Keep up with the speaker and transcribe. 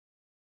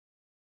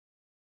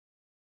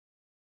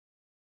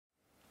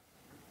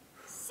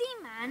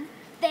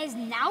There's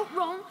nought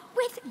wrong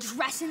with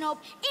dressing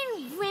up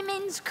in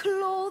women's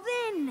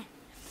clothing.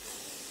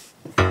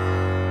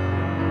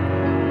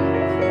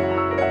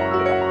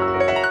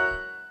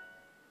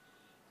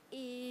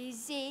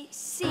 Is it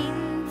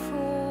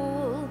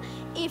sinful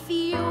if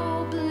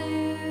you're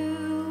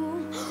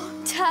blue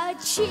to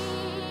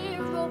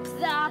cheer up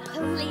the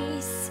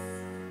police?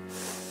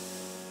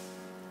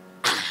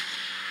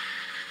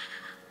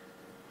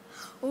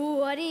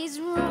 What is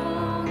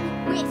wrong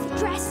with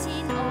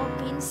dressing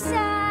up in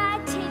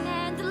satin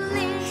and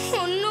lace?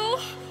 Oh no!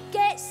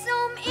 Get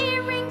some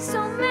earrings,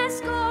 some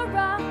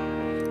mascara,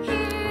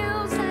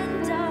 heels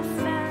and a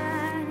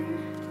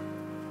fan.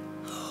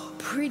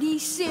 Pretty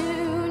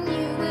soon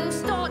you will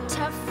start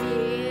to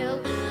feel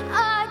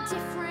a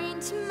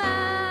different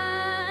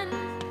man.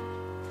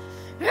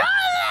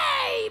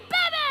 Ollie,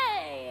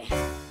 baby!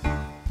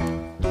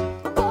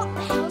 What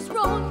the hell's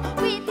wrong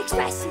with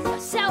expressing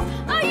yourself?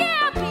 Oh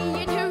yeah,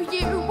 being who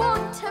you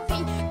want to be.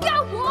 Go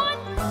on!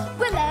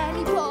 Will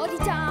anybody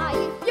die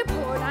if you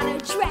put on a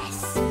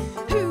dress?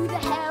 Who the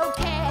hell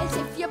cares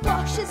if your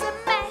blush is a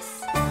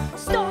mess?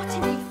 Start a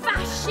new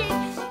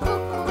fashion,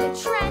 look all the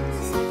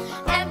trends.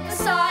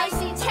 Emphasize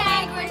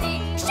integrity.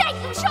 Shake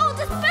them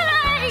shoulders,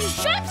 Billy!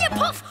 Shake your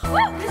puff! Woo!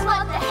 'Cause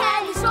what the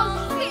hell is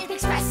wrong with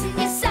expressing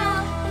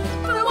yourself?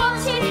 For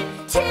wanting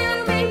to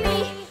be me,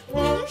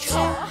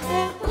 sure.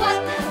 What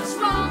the hell's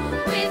wrong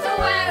with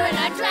wearing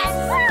a dress?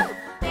 Woo!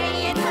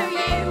 Being who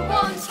you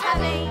want to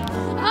be.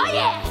 Oh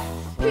yeah!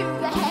 Who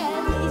the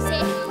hell is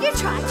it you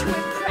try to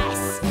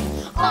impress?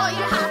 All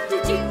you have to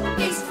do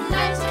is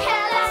learn to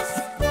care less.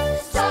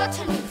 Start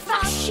a new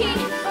fashion,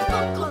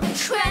 look on the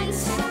trends.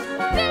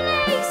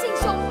 Billy, sing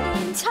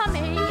something to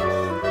me.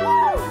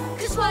 Woo!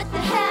 'Cause what the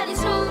hell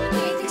is wrong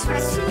with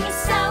expressing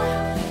yourself?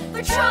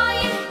 For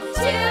trying